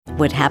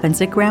What happens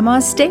at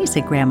Grandma's stays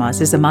at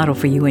Grandma's is a model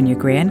for you and your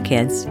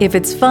grandkids. If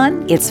it's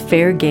fun, it's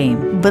fair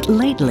game. But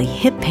lately,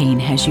 hip pain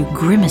has you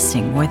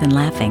grimacing more than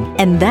laughing.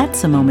 And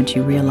that's a moment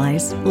you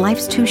realize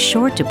life's too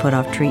short to put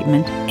off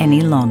treatment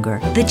any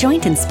longer. The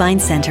Joint and Spine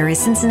Center is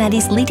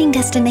Cincinnati's leading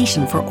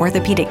destination for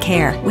orthopedic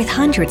care, with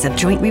hundreds of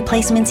joint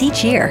replacements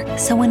each year.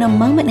 So when a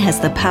moment has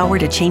the power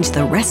to change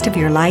the rest of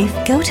your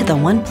life, go to the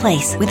one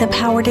place with the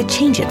power to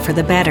change it for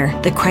the better.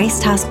 The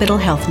Christ Hospital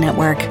Health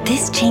Network.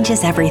 This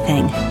changes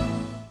everything.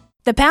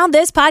 The Pound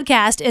This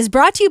podcast is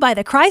brought to you by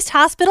the Christ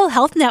Hospital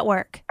Health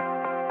Network.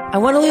 I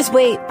want to lose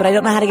weight, but I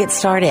don't know how to get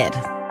started.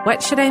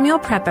 What should I meal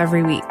prep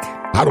every week?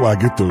 How do I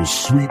get those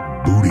sweet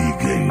booty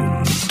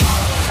gains?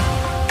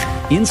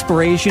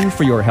 Inspiration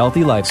for your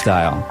healthy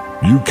lifestyle.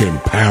 You can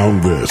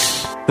pound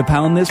this. The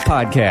Pound This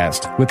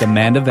podcast with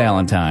Amanda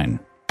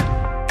Valentine.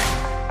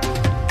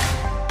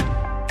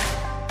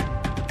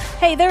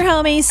 Hey there,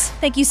 homies.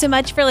 Thank you so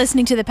much for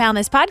listening to the Pound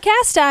This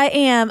podcast. I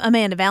am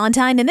Amanda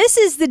Valentine, and this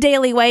is the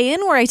daily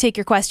weigh-in where I take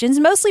your questions,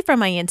 mostly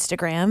from my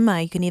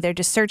Instagram. You can either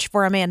just search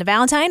for Amanda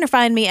Valentine or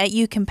find me at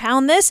You Can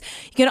Pound This.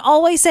 You can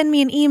always send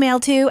me an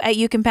email, too, at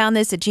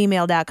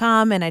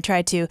youcanpoundthis@gmail.com, and I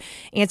try to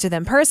answer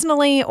them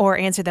personally or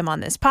answer them on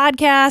this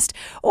podcast,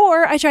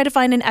 or I try to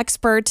find an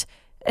expert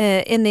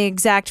in the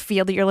exact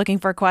field that you're looking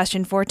for a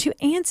question for to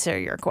answer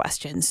your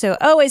questions. So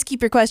always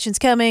keep your questions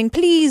coming,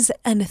 please,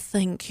 and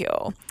thank you.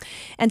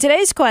 And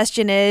today's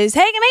question is,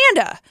 hey,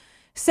 Amanda,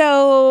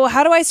 so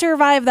how do I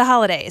survive the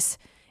holidays?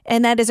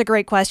 And that is a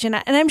great question.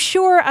 And I'm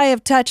sure I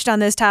have touched on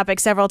this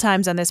topic several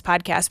times on this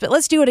podcast, but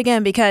let's do it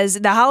again because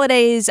the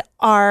holidays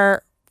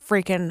are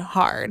freaking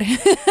hard.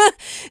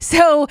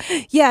 So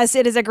yes,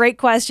 it is a great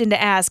question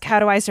to ask. How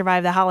do I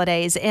survive the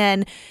holidays?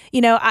 And, you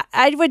know,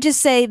 I would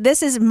just say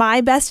this is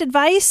my best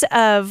advice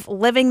of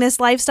living this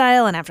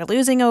lifestyle. And after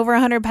losing over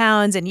 100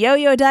 pounds and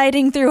yo-yo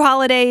dieting through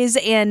holidays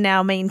and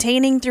now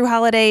maintaining through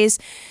holidays,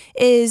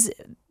 is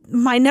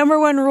my number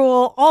one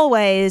rule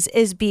always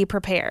is be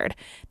prepared.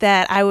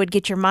 That I would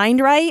get your mind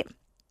right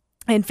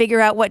and figure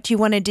out what you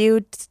want to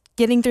do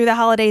getting through the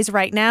holidays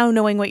right now,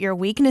 knowing what your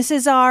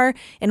weaknesses are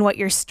and what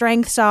your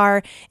strengths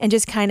are, and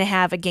just kind of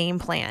have a game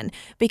plan.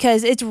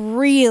 Because it's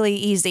really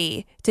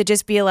easy to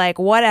just be like,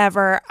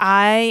 whatever,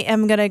 I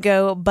am going to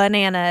go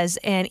bananas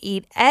and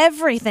eat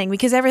everything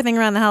because everything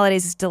around the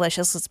holidays is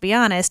delicious, let's be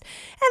honest.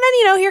 And then,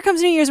 you know, here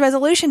comes New Year's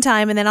resolution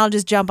time, and then I'll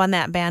just jump on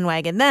that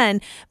bandwagon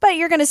then. But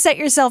you're going to set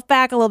yourself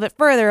back a little bit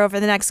further over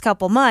the next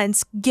couple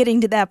months getting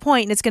to that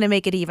point, and it's going to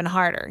make it even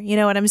harder. You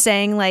know what I'm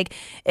saying? Like,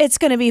 it's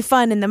going to be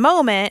fun in the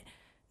moment.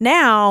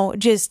 Now,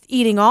 just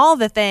eating all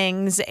the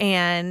things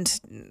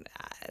and,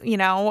 you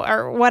know,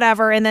 or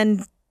whatever. And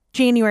then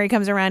January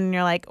comes around and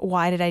you're like,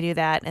 why did I do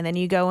that? And then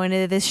you go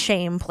into this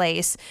shame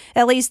place.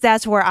 At least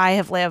that's where I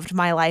have lived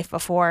my life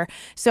before.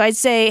 So I'd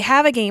say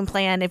have a game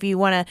plan if you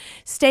want to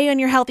stay on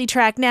your healthy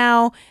track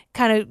now,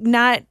 kind of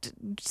not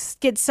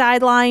get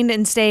sidelined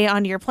and stay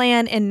on your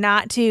plan, and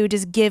not to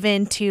just give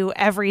in to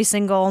every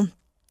single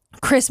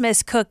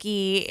Christmas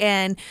cookie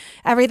and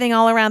everything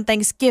all around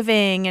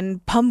Thanksgiving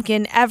and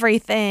pumpkin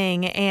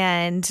everything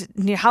and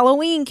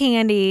Halloween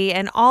candy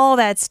and all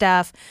that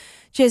stuff.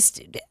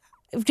 Just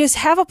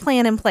have a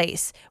plan in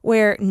place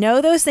where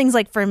know those things.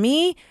 Like for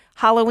me,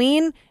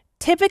 Halloween,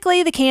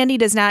 typically the candy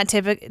does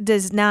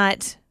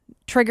not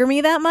trigger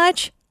me that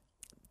much.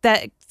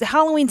 That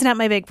Halloween's not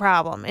my big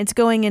problem. It's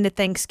going into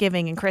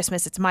Thanksgiving and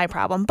Christmas. It's my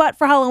problem. But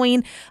for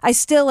Halloween, I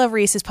still love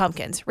Reese's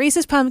Pumpkins.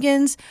 Reese's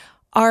Pumpkins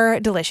are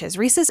delicious.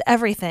 Reese's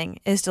everything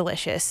is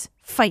delicious.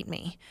 Fight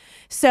me.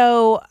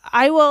 So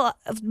I will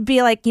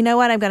be like, you know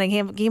what? I'm going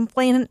to game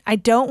plan. I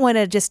don't want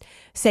to just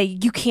say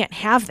you can't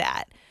have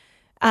that.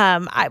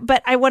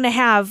 But I want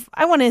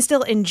to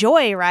still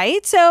enjoy,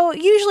 right? So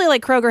usually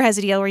like Kroger has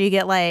a deal where you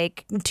get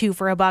like 2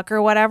 for $1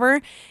 or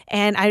whatever.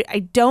 And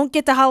I don't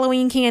get the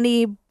Halloween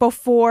candy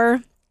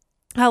before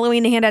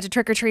Halloween to hand out to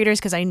trick-or-treaters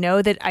because I know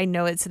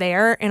it's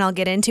there and I'll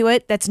get into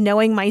it. That's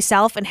knowing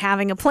myself and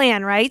having a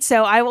plan, right?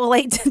 So I will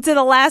wait to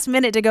the last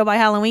minute to go buy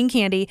Halloween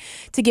candy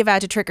to give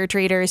out to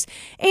trick-or-treaters.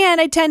 And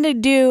I tend to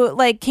do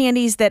like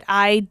candies that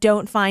I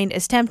don't find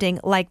as tempting,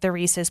 like the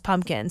Reese's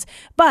Pumpkins.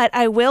 But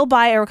I will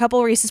buy a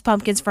couple Reese's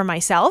Pumpkins for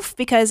myself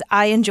because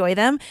I enjoy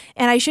them,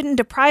 and I shouldn't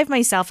deprive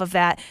myself of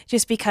that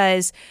just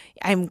because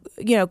I'm,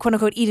 you know, quote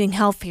unquote, eating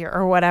healthier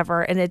or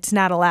whatever, and it's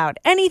not allowed.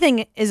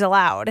 Anything is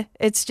allowed.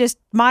 It's just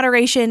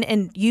moderation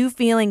and you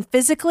feeling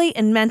physically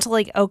and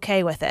mentally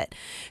okay with it.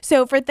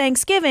 So for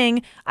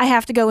Thanksgiving, I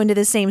have to go into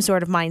the same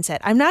sort of mindset.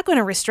 I'm not going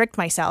to restrict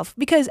myself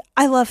because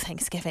I love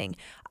Thanksgiving.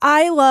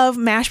 I love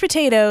mashed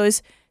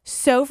potatoes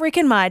so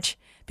freaking much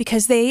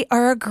because they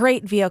are a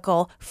great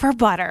vehicle for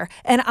butter.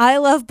 And I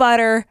love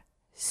butter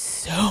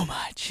so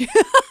much.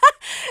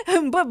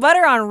 Put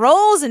butter on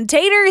rolls and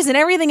taters and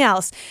everything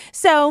else.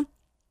 So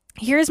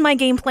here's my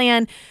game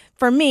plan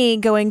for me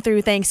going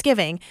through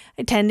Thanksgiving.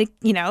 I tend to,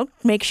 you know,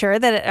 make sure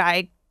that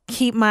I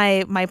keep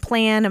my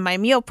plan and my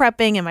meal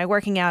prepping and my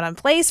working out in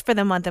place for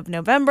the month of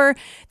November.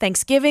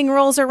 Thanksgiving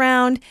rolls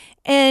around,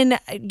 and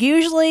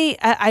usually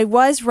I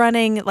was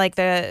running like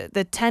the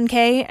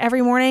 10K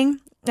every morning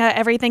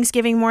every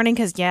Thanksgiving morning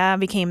because, I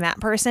became that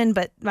person,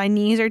 but my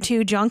knees are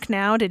too junk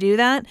now to do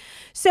that.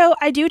 So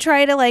I do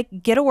try to like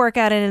get a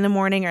workout in the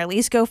morning or at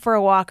least go for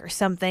a walk or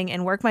something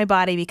and work my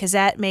body because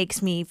that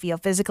makes me feel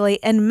physically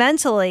and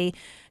mentally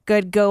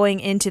good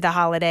going into the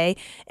holiday.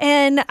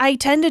 And I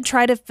tend to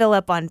try to fill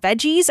up on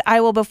veggies.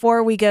 I will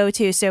before we go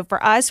to, so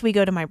for us, we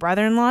go to my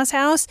brother-in-law's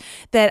house,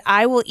 that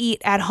I will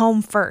eat at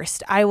home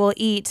first. I will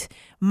eat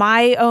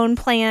my own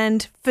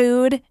planned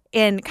food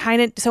and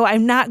kind of, so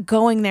I'm not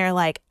going there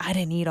like I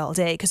didn't eat all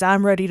day because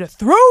I'm ready to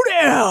throw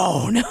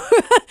down,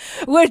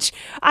 which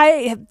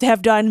I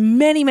have done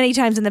many, many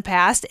times in the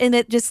past. And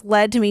it just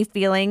led to me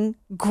feeling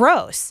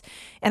gross.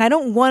 And I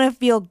don't want to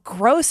feel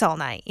gross all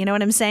night. You know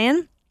what I'm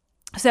saying?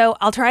 So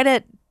I'll try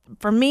to,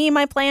 for me,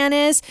 my plan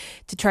is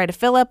to try to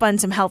fill up on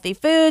some healthy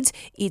foods,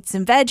 eat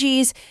some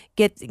veggies,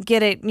 get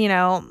it,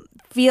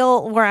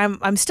 feel where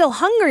I'm still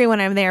hungry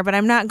when I'm there, but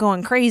I'm not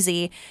going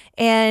crazy.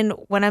 And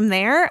when I'm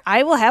there,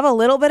 I will have a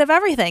little bit of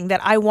everything that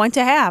I want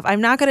to have.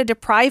 I'm not going to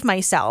deprive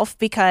myself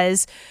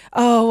because,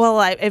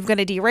 I'm going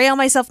to derail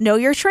myself. Know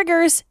your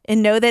triggers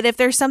and know that if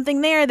there's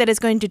something there that is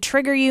going to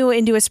trigger you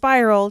into a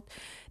spiral,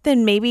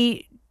 then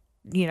maybe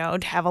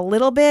have a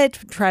little bit,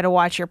 try to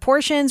watch your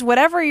portions,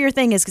 whatever your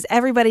thing is, because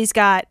everybody's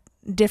got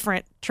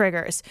different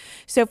triggers.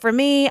 So for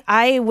me,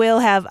 I will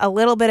have a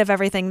little bit of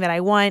everything that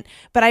I want,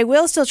 but I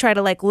will still try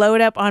to like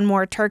load up on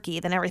more turkey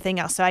than everything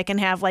else. So I can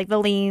have like the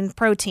lean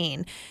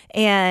protein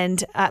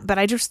but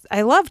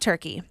I love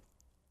turkey,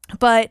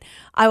 but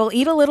I will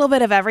eat a little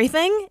bit of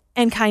everything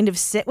and kind of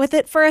sit with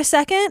it for a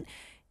second.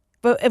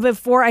 But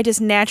before I just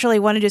naturally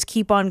want to just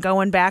keep on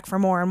going back for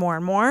more and more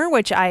and more,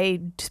 which I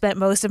spent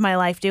most of my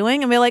life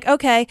doing, and be like,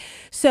 okay,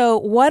 so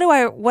what do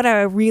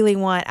I really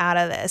want out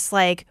of this?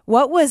 Like,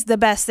 what was the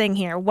best thing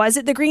here? Was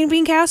it the green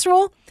bean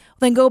casserole?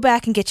 Then go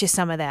back and get you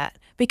some of that.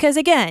 Because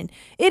again,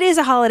 it is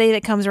a holiday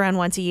that comes around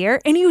once a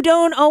year and you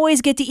don't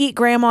always get to eat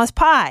grandma's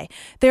pie.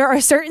 There are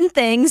certain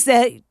things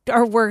that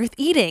are worth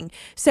eating.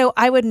 So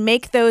I would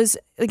make those,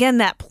 again,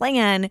 that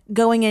plan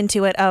going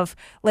into it of,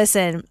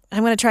 listen,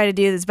 I'm going to try to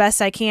do as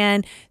best I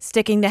can,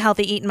 sticking to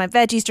healthy, eating my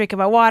veggies, drinking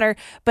my water,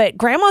 but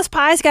grandma's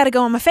pie's got to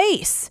go on my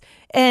face.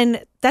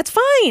 And that's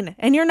fine.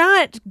 And you're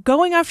not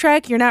going off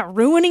track. You're not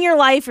ruining your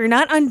life. You're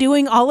not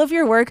undoing all of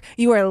your work.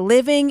 You are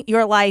living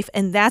your life.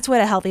 And that's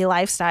what a healthy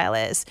lifestyle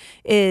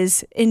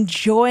is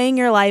enjoying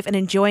your life and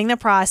enjoying the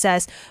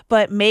process,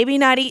 but maybe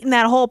not eating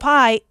that whole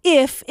pie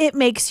if it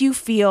makes you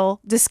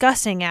feel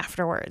disgusting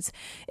afterwards.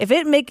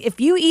 If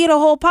you eat a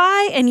whole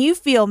pie and you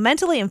feel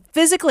mentally and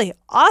physically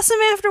awesome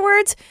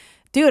afterwards,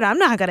 dude, I'm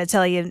not going to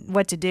tell you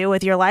what to do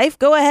with your life.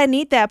 Go ahead and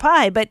eat that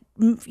pie, but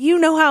you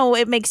know how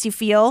it makes you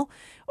feel.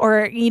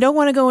 Or you don't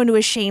want to go into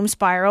a shame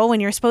spiral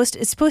when it's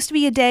supposed to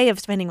be a day of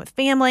spending with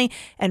family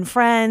and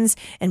friends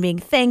and being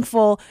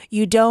thankful.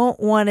 You don't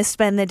want to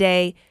spend the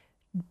day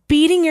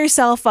beating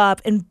yourself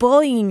up and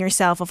bullying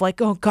yourself of like,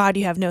 oh God,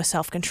 you have no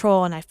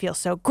self-control and I feel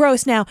so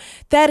gross now.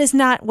 That is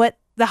not what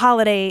the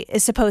holiday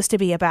is supposed to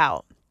be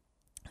about.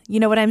 You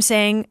know what I'm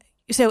saying?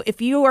 So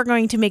if you are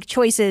going to make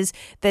choices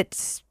that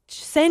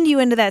send you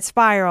into that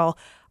spiral,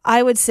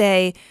 I would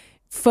say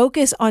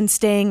focus on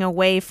staying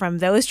away from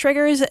those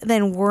triggers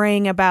than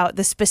worrying about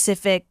the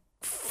specific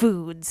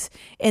foods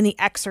and the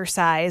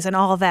exercise and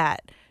all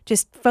that.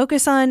 Just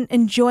focus on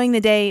enjoying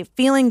the day,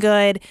 feeling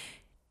good,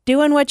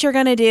 doing what you're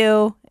going to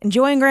do,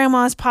 enjoying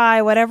grandma's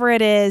pie, whatever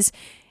it is,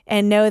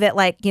 and know that,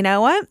 like, you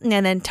know what?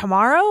 And then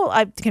tomorrow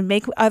I can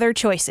make other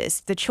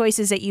choices. The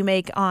choices that you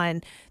make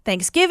on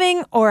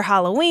Thanksgiving or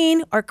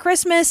Halloween or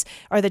Christmas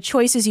are the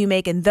choices you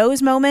make in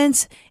those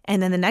moments.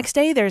 And then the next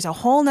day, there's a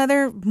whole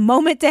nother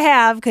moment to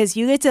have because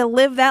you get to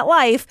live that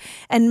life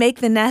and make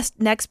the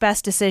next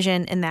best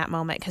decision in that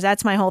moment. Because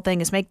that's my whole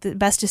thing, is make the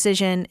best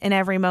decision in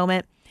every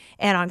moment.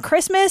 And on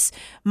Christmas,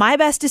 my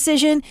best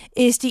decision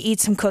is to eat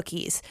some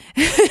cookies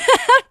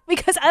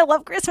because I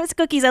love Christmas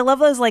cookies. I love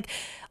those what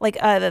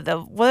are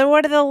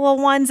the little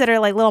ones that are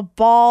like little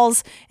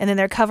balls and then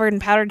they're covered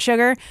in powdered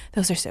sugar?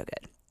 Those are so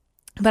good.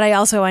 But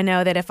I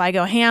know that if I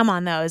go ham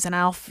on those, and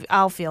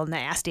I'll feel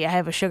nasty. I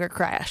have a sugar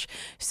crash.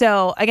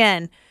 So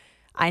again,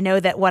 I know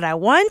that what I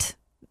want,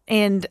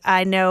 and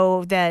I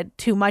know that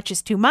too much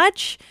is too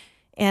much,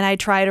 and I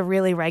try to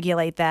really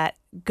regulate that.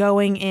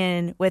 Going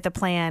in with a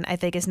plan, I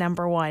think, is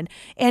number one.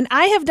 And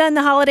I have done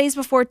the holidays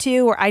before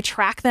too, where I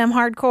track them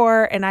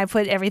hardcore and I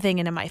put everything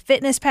into my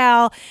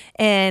MyFitnessPal,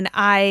 and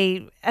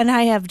I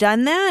have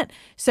done that.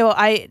 So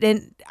I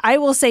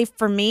will say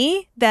for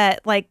me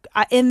that, like,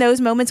 in those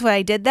moments when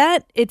I did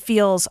that, it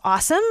feels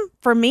awesome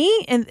for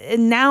me.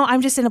 And now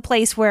I'm just in a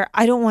place where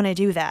I don't want to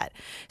do that.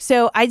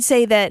 So I'd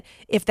say that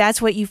if that's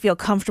what you feel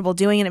comfortable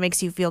doing and it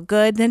makes you feel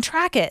good, then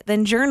track it,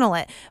 then journal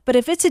it. But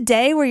if it's a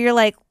day where you're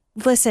like,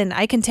 listen,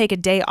 I can take a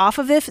day off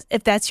of this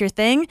if that's your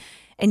thing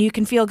and you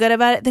can feel good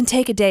about it, then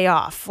take a day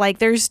off. Like,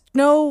 there's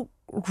no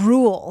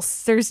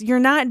rules. You're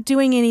not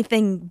doing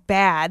anything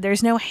bad.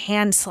 There's no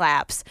hand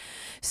slaps.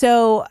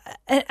 So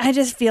I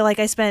just feel like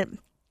I spent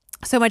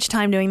so much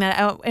time doing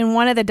that. And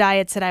one of the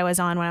diets that I was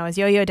on when I was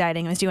yo-yo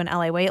dieting, I was doing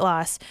LA weight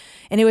loss,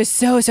 and it was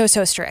so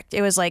strict.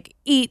 It was like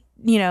eat,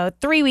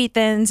 3 wheat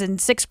thins and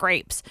 6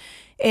 grapes.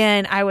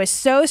 And I was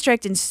so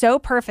strict and so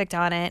perfect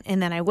on it.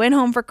 And then I went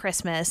home for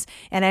Christmas,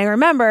 and I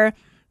remember,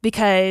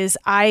 because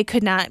I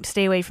could not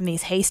stay away from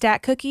these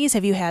haystack cookies.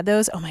 Have you had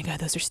those? Oh my God,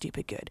 those are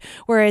stupid good.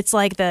 Where it's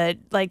like the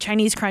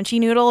Chinese crunchy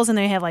noodles, and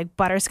they have like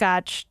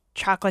butterscotch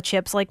chocolate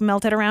chips like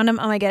melted around them.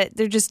 Oh my God,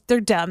 they're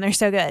dumb. They're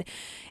so good.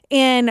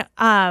 And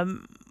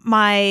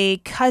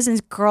my cousin's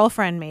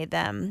girlfriend made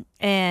them,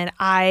 and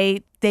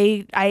I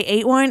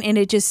ate one, and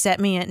it just set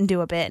me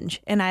into a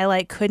binge, and I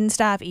like couldn't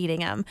stop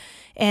eating them.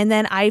 And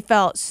then I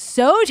felt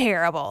so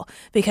terrible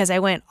because I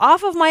went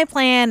off of my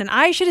plan, and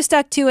I should have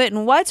stuck to it,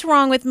 and what's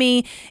wrong with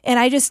me? And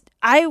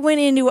I went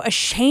into a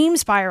shame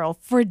spiral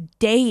for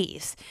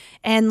days.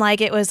 And like,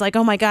 it was like,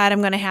 oh my God,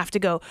 I'm going to have to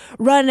go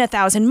run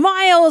 1,000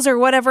 miles or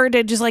whatever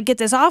to just like get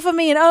this off of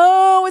me. And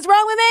oh, what's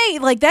wrong with me?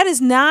 Like, that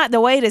is not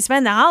the way to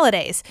spend the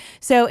holidays.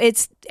 So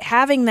it's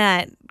having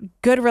that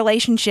good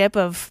relationship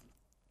of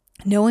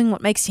knowing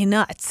what makes you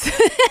nuts.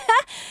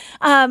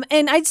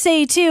 And I'd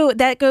say too,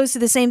 that goes to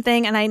the same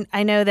thing. And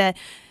I know that,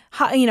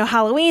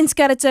 Halloween's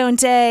got its own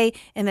day,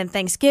 and then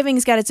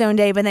Thanksgiving's got its own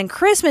day, but then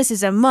Christmas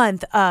is a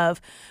month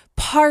of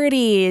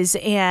parties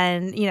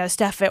and,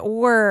 stuff at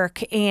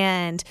work,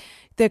 and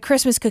the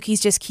Christmas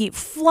cookies just keep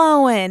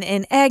flowing,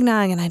 and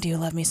eggnog. And I do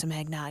love me some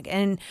eggnog.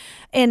 And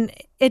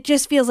it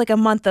just feels like a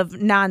month of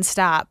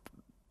nonstop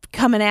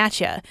coming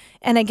at you.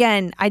 And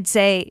again, I'd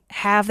say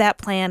have that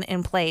plan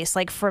in place.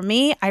 Like for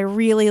me, I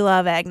really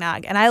love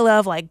eggnog, and I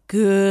love like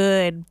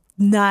good,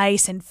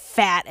 nice and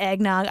fat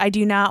eggnog. I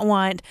do not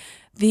want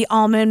the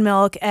almond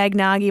milk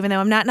eggnog, even though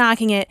I'm not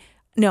knocking it.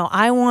 No,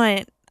 I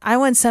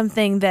want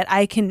something that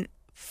I can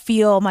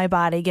feel my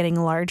body getting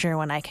larger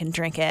when I can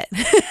drink it.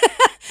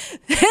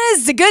 This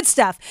is the good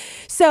stuff.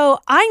 So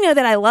I know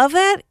that I love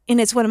that, and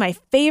it's one of my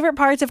favorite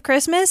parts of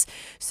Christmas.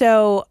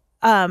 So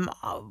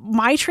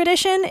my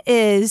tradition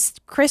is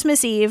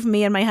Christmas Eve,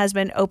 me and my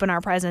husband open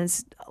our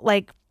presents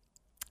like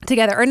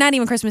together, or not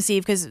even Christmas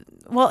Eve, because,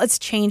 well, it's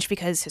changed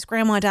because his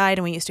grandma died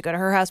and we used to go to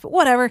her house, but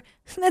whatever,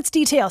 that's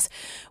details.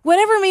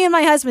 Whenever me and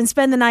my husband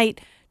spend the night,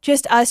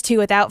 just us two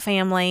without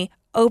family,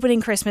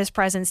 opening Christmas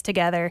presents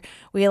together,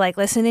 we like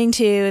listening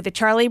to the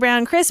Charlie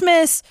Brown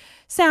Christmas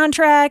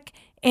soundtrack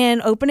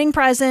and opening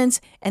presents.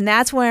 And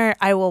that's where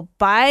I will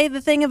buy the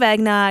thing of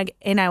eggnog,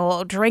 and I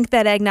will drink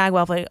that eggnog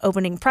while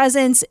opening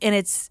presents. And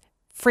it's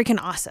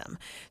freaking awesome.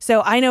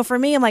 So I know for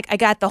me, I'm like, I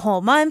got the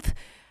whole month.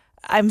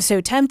 I'm so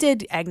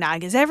tempted.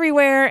 Eggnog is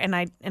everywhere, and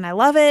I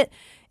love it.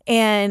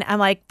 And I'm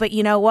like, but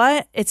you know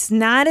what? It's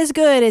not as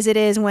good as it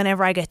is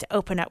whenever I get to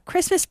open up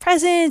Christmas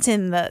presents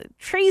and the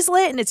tree's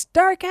lit and it's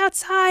dark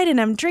outside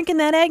and I'm drinking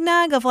that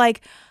eggnog of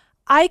like,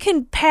 I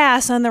can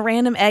pass on the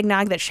random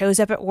eggnog that shows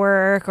up at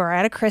work or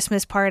at a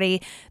Christmas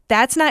party.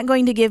 That's not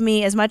going to give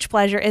me as much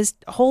pleasure as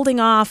holding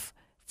off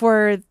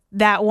for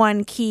that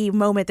one key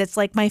moment that's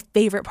like my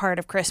favorite part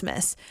of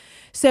Christmas.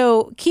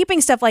 So keeping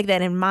stuff like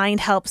that in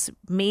mind helps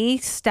me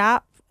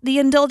stop the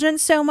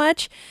indulgence so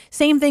much.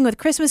 Same thing with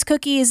Christmas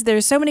cookies.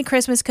 There's so many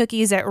Christmas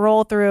cookies that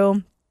roll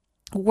through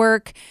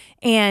work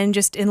and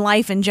just in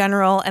life in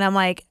general. And I'm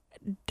like,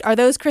 are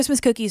those Christmas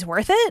cookies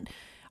worth it?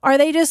 Are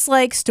they just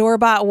like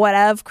store-bought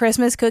whatever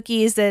Christmas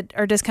cookies that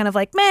are just kind of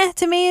like meh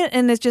to me?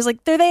 And it's just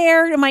like, they're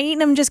there. Am I eating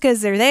them just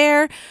because they're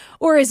there?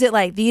 Or is it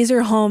like, these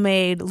are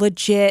homemade,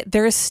 legit,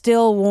 they're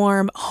still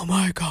warm, oh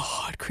my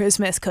God,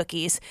 Christmas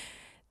cookies?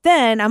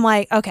 Then I'm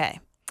like, okay,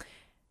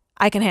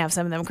 I can have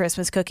some of them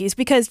Christmas cookies,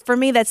 because for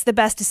me, that's the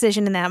best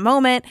decision in that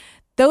moment.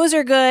 Those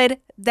are good.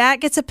 That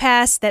gets a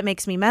pass. That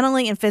makes me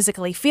mentally and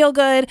physically feel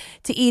good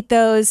to eat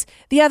those.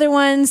 The other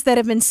ones that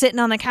have been sitting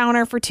on the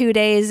counter for 2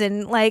 days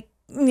and like,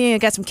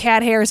 got some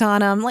cat hairs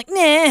on them, like,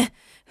 nah.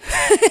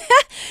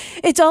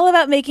 It's all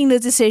about making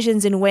those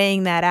decisions and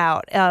weighing that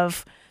out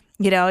of,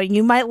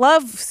 you might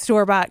love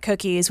store-bought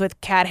cookies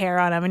with cat hair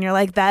on them and you're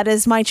like, that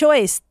is my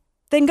choice.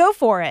 Then go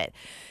for it.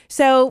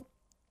 So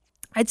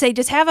I'd say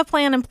just have a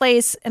plan in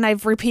place. And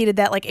I've repeated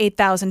that like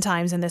 8,000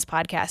 times in this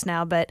podcast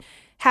now, but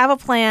have a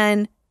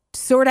plan,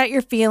 sort out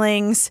your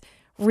feelings,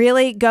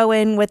 really go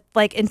in with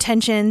like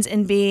intentions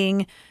and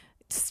being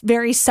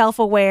very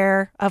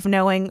self-aware of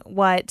knowing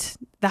what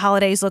the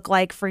holidays look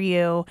like for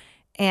you,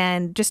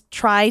 and just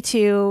try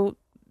to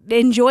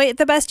enjoy it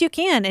the best you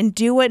can and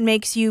do what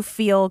makes you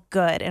feel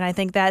good. And I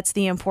think that's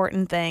the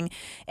important thing.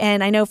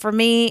 And I know for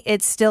me,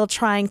 it's still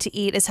trying to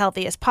eat as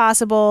healthy as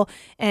possible,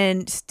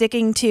 and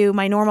sticking to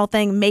my normal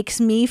thing makes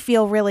me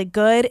feel really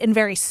good and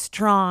very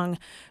strong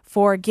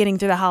for getting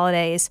through the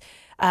holidays.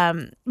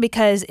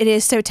 Because it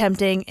is so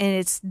tempting, and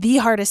it's the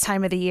hardest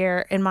time of the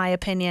year, in my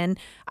opinion.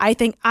 I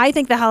think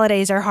the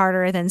holidays are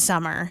harder than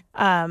summer.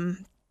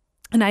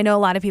 And I know a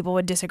lot of people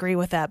would disagree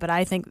with that, but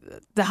I think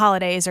the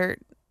holidays are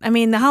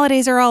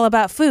all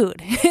about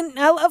food. And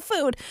I love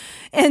food.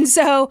 And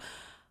so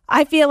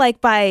I feel like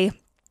by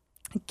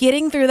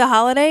getting through the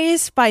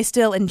holidays, by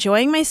still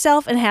enjoying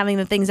myself and having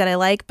the things that I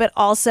like, but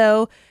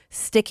also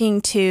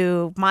sticking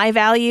to my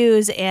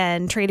values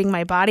and treating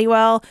my body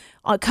well,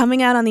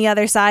 coming out on the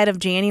other side of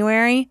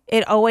January,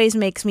 it always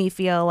makes me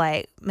feel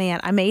like, man,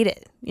 I made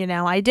it. You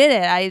know, I did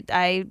it.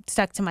 I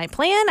stuck to my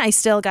plan. I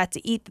still got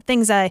to eat the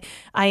things I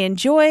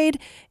enjoyed,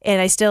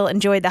 and I still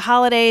enjoyed the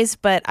holidays,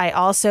 but I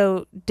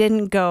also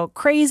didn't go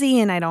crazy,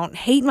 and I don't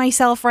hate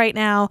myself right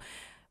now.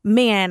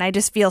 Man, I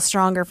just feel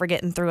stronger for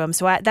getting through them.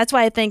 So that's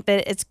why I think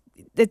that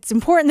it's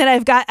important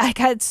that I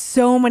got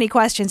so many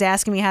questions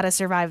asking me how to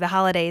survive the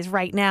holidays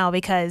right now,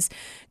 because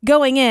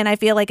going in, I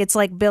feel like it's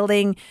like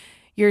building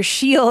your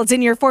shields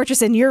and your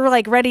fortress, and you're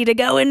like ready to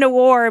go into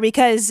war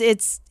because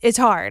it's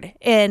hard.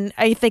 And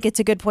I think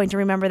it's a good point to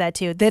remember that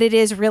too, that it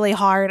is really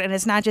hard. And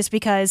it's not just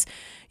because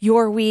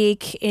you're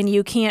weak and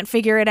you can't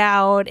figure it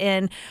out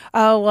and,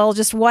 oh, well,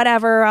 just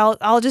whatever.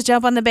 I'll just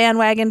jump on the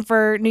bandwagon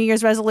for New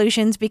Year's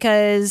resolutions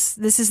because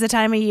this is the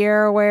time of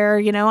year where,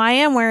 you know, I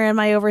am wearing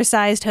my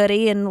oversized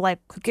hoodie and like,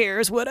 who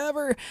cares,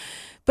 whatever.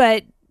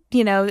 But,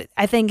 you know,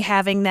 I think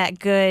having that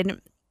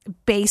good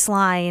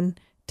baseline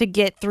to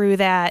get through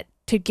that,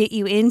 to get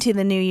you into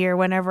the new year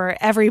whenever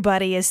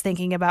everybody is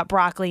thinking about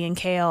broccoli and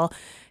kale,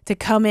 to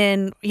come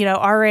in, you know,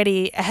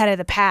 already ahead of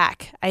the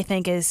pack, I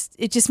think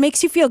it just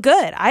makes you feel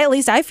good. At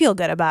least I feel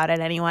good about it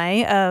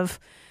anyway,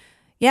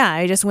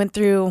 I just went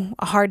through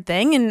a hard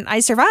thing and I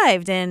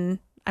survived and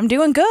I'm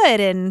doing good.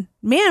 And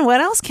man,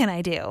 what else can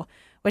I do?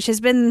 Which has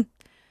been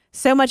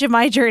so much of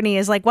my journey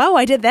is like, wow,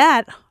 I did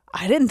that.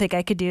 I didn't think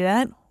I could do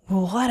that.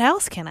 Well, what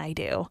else can I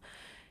do?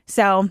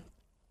 So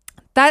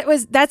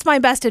that's my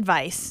best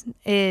advice,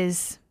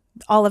 is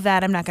all of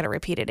that. I'm not going to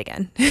repeat it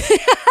again.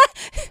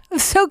 I'm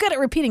so good at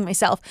repeating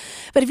myself.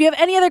 But if you have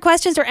any other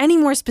questions or any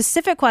more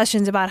specific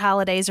questions about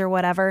holidays or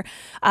whatever,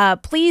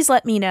 please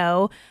let me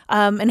know.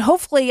 And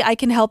hopefully I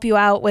can help you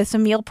out with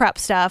some meal prep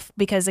stuff,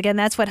 because again,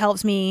 that's what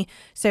helps me.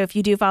 So if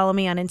you do follow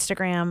me on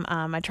Instagram,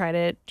 I try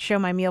to show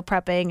my meal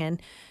prepping,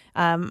 and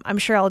I'm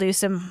sure I'll do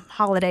some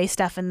holiday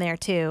stuff in there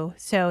too.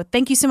 So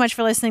thank you so much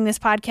for listening to this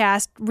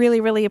podcast. Really,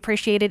 really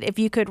appreciate it. If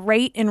you could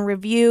rate and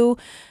review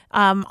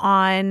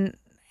on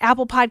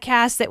Apple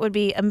Podcasts, that would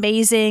be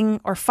amazing,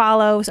 or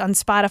follow on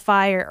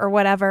Spotify or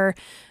whatever.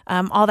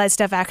 All that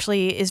stuff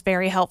actually is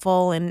very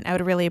helpful, and I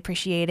would really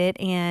appreciate it.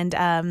 And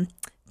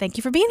thank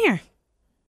you for being here.